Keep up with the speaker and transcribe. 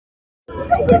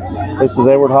This is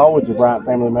Edward Hall with your Bryant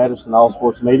Family Medicine All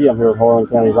Sports Media. I'm here with Harlan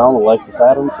County's own Alexis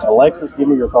Adams. Alexis, give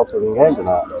me your thoughts on the game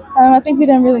tonight. I think we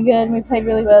done really good. We played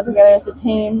really well together as a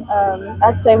team.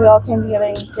 I'd say we all came together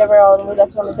and we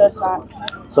left on the field tonight.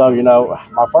 So,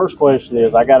 my first question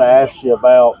is I got to ask you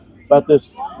about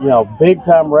this, big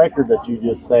time record that you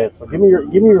just set. So, give me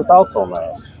your thoughts on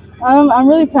that. I'm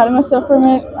really proud of myself from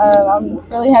it. I'm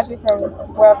really happy from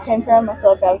where I came from. I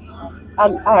feel like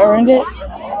I earned it,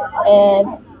 and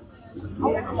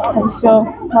I just feel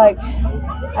like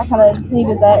I kind of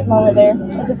needed that moment there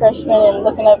as a freshman and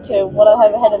looking up to what I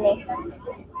have ahead of me.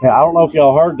 Yeah, I don't know if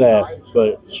y'all heard that,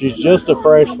 but she's just a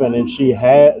freshman and she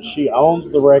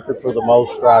owns the record for the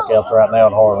most strikeouts right now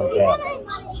in Harlan County.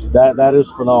 That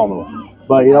is phenomenal.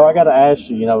 But I got to ask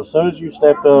you, as soon as you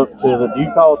stepped up to do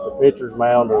you call it the pitcher's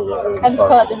mound or the? I just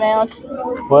call it the mound.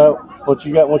 Well, once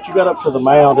you got up to the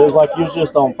mound, it was like you was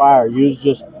just on fire. You was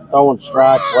just throwing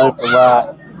strikes left and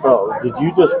right. So, did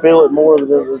you just feel it more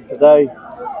today?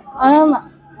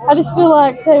 I just feel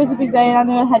like today was a big day, and I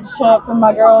knew I had to show up for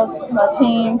my girls, my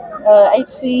team,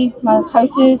 HC, my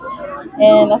coaches,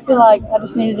 and I feel like I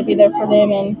just needed to be there for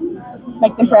them and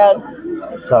make them proud.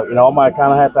 So, I might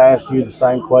kind of have to ask you the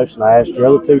same question I asked your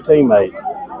other two teammates.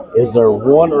 Is there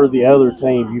one or the other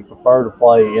team you prefer to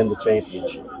play in the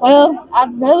championship? Well,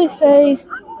 I'd really say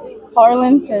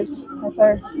Harlan because that's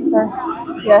our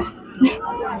yeah.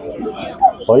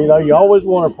 Well, you always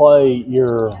want to play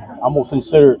I'm going to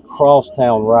consider it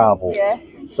crosstown rival. Yeah.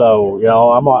 So,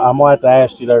 I'm going to have to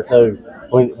ask you there too.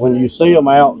 When you see them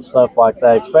out and stuff like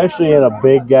that, especially in a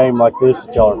big game like this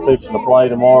that y'all are fixing to play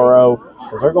tomorrow,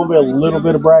 is there going to be a little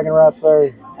bit of bragging rights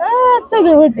there? I'd say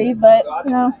there would be, but,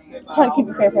 try to keep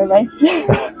it fair for everybody.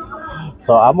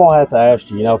 So I'm going to have to ask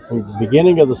you, from the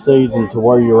beginning of the season to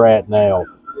where you're at now,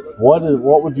 what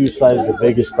would you say is the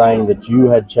biggest thing that you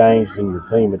had changed and your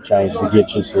team had changed to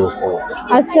get you to this point?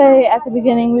 I'd say at the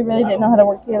beginning we really didn't know how to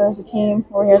work together as a team.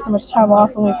 We had so much time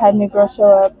off and we've had new girls show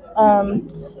up.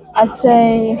 I'd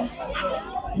say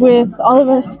with all of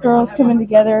us girls coming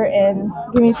together and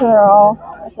giving each other our all,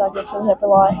 I feel like that's really helped a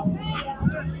lot.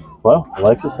 Well,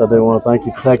 Alexis, I do want to thank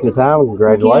you for taking the time and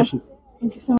congratulations. Thank you so much.